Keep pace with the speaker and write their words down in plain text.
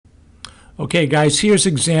Okay, guys, here's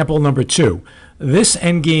example number 2. This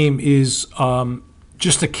endgame is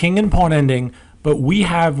just a king and pawn ending, but we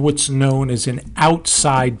have what's known as an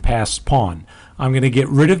outside passed pawn. I'm going to get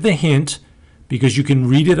rid of the hint because you can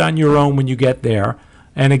read it on your own when you get there.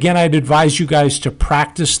 And again, I'd advise you guys to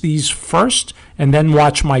practice these first and then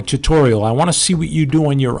watch my tutorial. I want to see what you do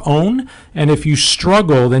on your own, and if you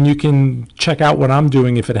struggle, then you can check out what I'm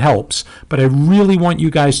doing if it helps. But I really want you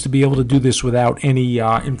guys to be able to do this without any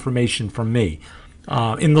information from me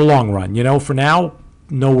in the long run. You know, for now,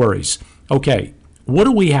 no worries. Okay, what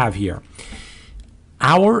do we have here?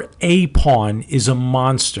 Our A pawn is a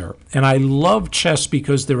monster, and I love chess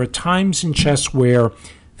because there are times in chess where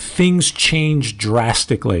things change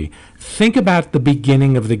drastically. Think about the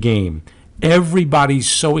beginning of the game. Everybody's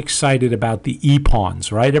so excited about the E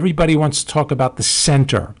pawns, right? Everybody wants to talk about the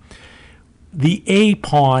center. The A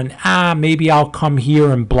pawn, maybe I'll come here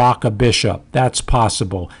and block a bishop. That's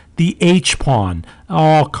possible. The H pawn,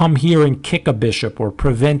 I'll come here and kick a bishop or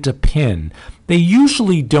prevent a pin. They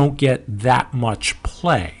usually don't get that much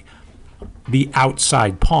play, the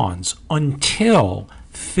outside pawns, until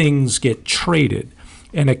things get traded.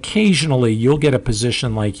 And occasionally you'll get a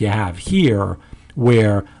position like you have here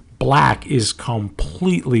where black is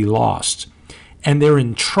completely lost. And they're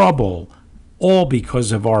in trouble all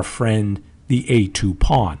because of our friend the A2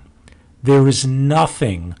 pawn. There is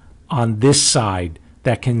nothing on this side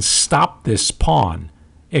that can stop this pawn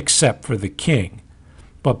except for the king.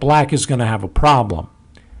 But black is going to have a problem.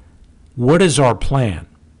 What is our plan?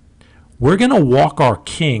 We're going to walk our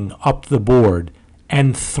king up the board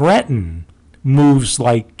and threaten moves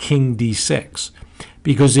like king d6,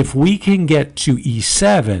 because if we can get to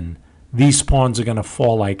e7, these pawns are going to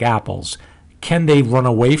fall like apples. Can they run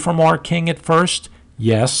away from our king at first?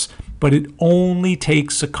 Yes, but it only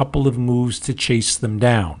takes a couple of moves to chase them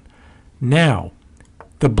down. Now,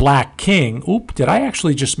 the black king, did I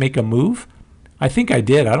actually just make a move? I think I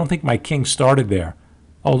did. I don't think my king started there.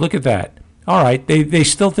 Oh, look at that. All right, they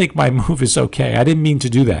still think my move is okay. I didn't mean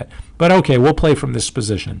to do that. But okay, we'll play from this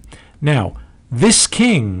position. Now, this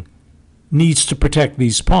king needs to protect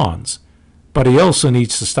these pawns, but he also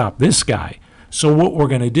needs to stop this guy. So what we're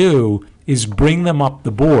going to do is bring them up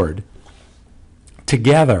the board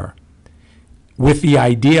together with the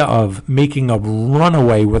idea of making a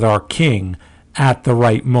runaway with our king at the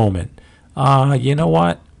right moment. You know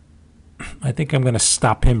what? I think I'm going to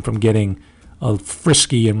stop him from getting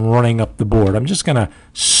frisky and running up the board. I'm just going to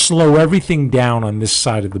slow everything down on this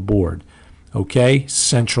side of the board. Okay,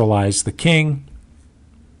 centralize the king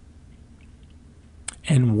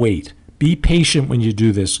and wait. Be patient when you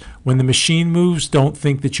do this. When the machine moves, don't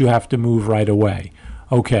think that you have to move right away.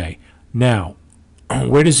 Okay, now,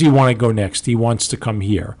 where does he want to go next? He wants to come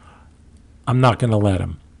here. I'm not going to let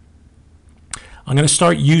him. I'm going to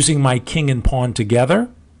start using my king and pawn together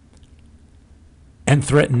and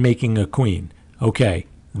threaten making a queen. Okay,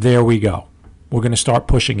 there we go. We're going to start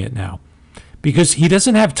pushing it now, because he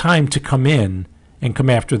doesn't have time to come in and come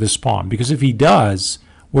after this pawn, because if he does,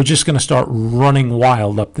 we're just going to start running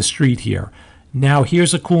wild up the street here. Now,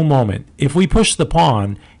 here's a cool moment. If we push the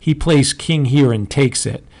pawn, he plays king here and takes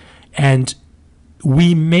it. And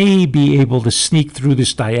we may be able to sneak through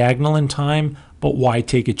this diagonal in time, but why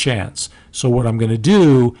take a chance? So what I'm going to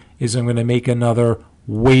do is I'm going to make another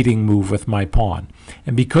waiting move with my pawn.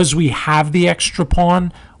 And because we have the extra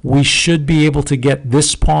pawn, we should be able to get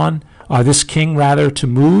this pawn, this king rather, to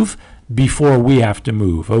move before we have to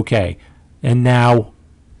move. Okay, and now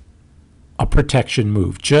a protection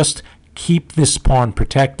move. Just keep this pawn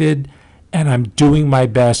protected, and I'm doing my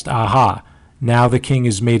best. Aha, now the king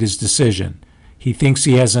has made his decision. He thinks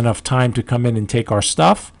he has enough time to come in and take our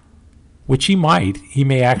stuff, which he might. He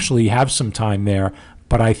may actually have some time there,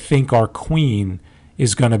 but I think our queen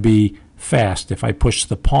is going to be fast. If I push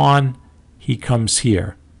the pawn, he comes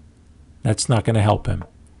here. That's not going to help him.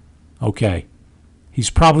 Okay. He's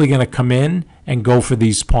probably going to come in and go for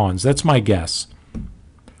these pawns. That's my guess.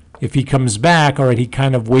 If he comes back, all right, he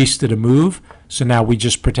kind of wasted a move, so now we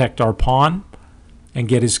just protect our pawn and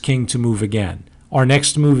get his king to move again. Our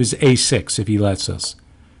next move is a6 if he lets us.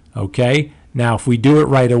 Okay, now if we do it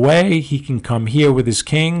right away, he can come here with his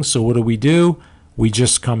king, so what do? We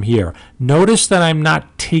just come here. Notice that I'm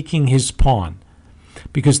not taking his pawn,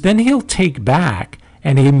 because then he'll take back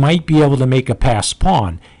and he might be able to make a passed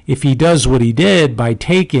pawn. If he does what he did by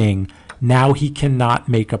taking, now he cannot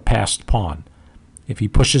make a passed pawn. If he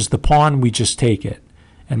pushes the pawn, we just take it.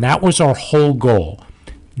 And that was our whole goal.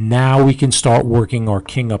 Now we can start working our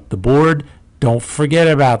king up the board. Don't forget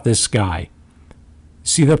about this guy.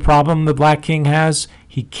 See the problem the black king has?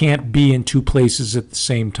 He can't be in two places at the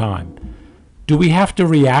same time. Do we have to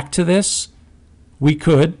react to this? We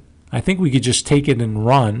could. I think we could just take it and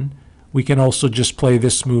run. We can also just play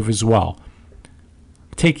this move as well.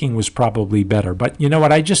 Taking was probably better. But you know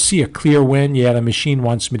what? I just see a clear win. Yeah, the machine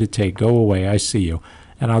wants me to take. Go away. I see you.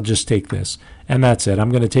 And I'll just take this. And that's it.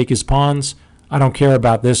 I'm going to take his pawns. I don't care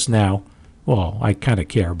about this now. Well, I kind of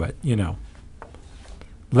care, but, you know.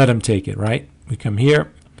 Let him take it, right? We come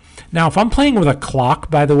here. Now, if I'm playing with a clock,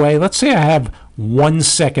 by the way, let's say I have 1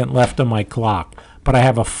 second left on my clock, but I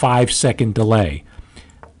have a 5-second delay.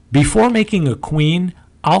 Before making a queen,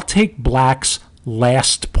 I'll take black's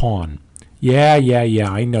last pawn. Yeah,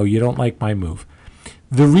 I know you don't like my move.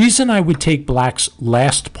 The reason I would take black's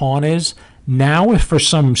last pawn is, now if for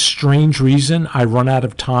some strange reason I run out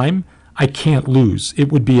of time, I can't lose.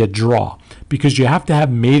 It would be a draw, because you have to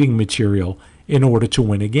have mating material in order to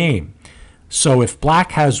win a game. So if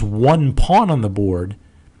black has 1 pawn on the board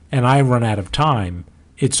and I run out of time,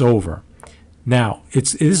 it's over. Now,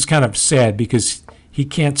 it is kind of sad because he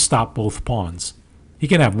can't stop both pawns. He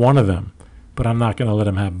can have one of them, but I'm not going to let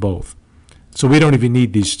him have both. So we don't even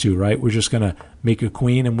need these two, right? We're just going to make a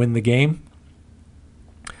queen and win the game.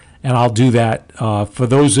 And I'll do that. For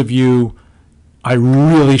those of you, I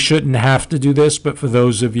really shouldn't have to do this, but for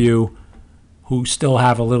those of you who still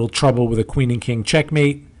have a little trouble with a queen and king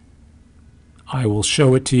checkmate, I will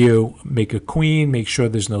show it to you. Make a queen, make sure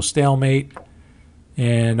there's no stalemate.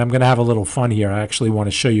 And I'm going to have a little fun here. I actually want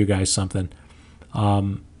to show you guys something.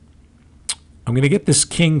 I'm going to get this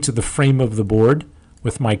king to the frame of the board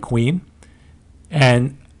with my queen.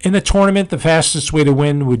 And in a tournament, the fastest way to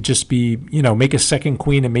win would just be, you know, make a second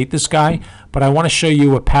queen and mate this guy. But I want to show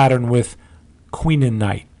you a pattern with queen and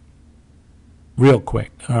knight. Real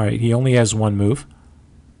quick. All right, he only has 1 move.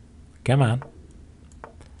 Come on.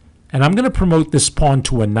 And I'm going to promote this pawn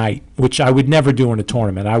to a knight, which I would never do in a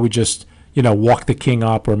tournament. I would just, you know, walk the king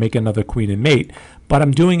up or make another queen and mate. But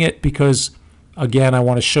I'm doing it because, again, I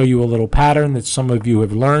want to show you a little pattern that some of you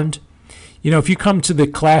have learned. You know, if you come to the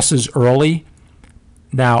classes early,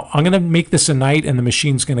 now I'm going to make this a knight and the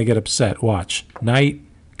machine's going to get upset. Watch. Knight.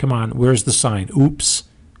 Come on. Where's the sign? Oops.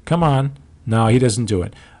 Come on. No, he doesn't do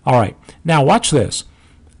it. All right. Now watch this.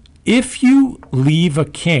 If you leave a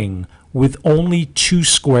king with only 2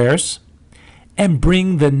 squares and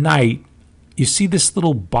bring the knight, you see this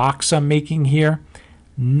little box I'm making here?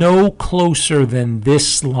 No closer than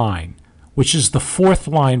this line, which is the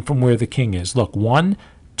 4th line from where the king is. Look, 1,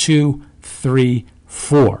 2, 3,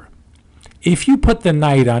 4. If you put the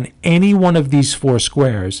knight on any one of these 4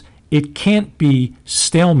 squares, it can't be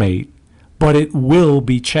stalemate, but it will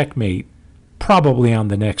be checkmate, probably on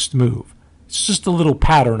the next move. It's just a little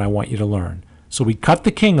pattern I want you to learn. So we cut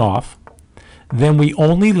the king off, then we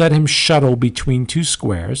only let him shuttle between 2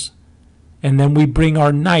 squares, and then we bring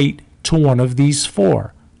our knight to one of these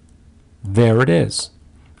 4. There it is.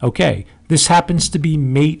 Okay, this happens to be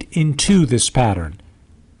mate into this pattern.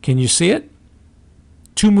 Can you see it?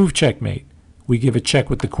 2-move checkmate. We give a check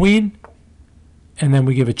with the queen, and then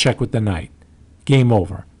we give a check with the knight. Game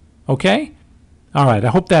over. Okay? All right, I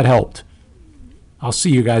hope that helped. I'll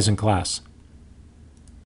see you guys in class.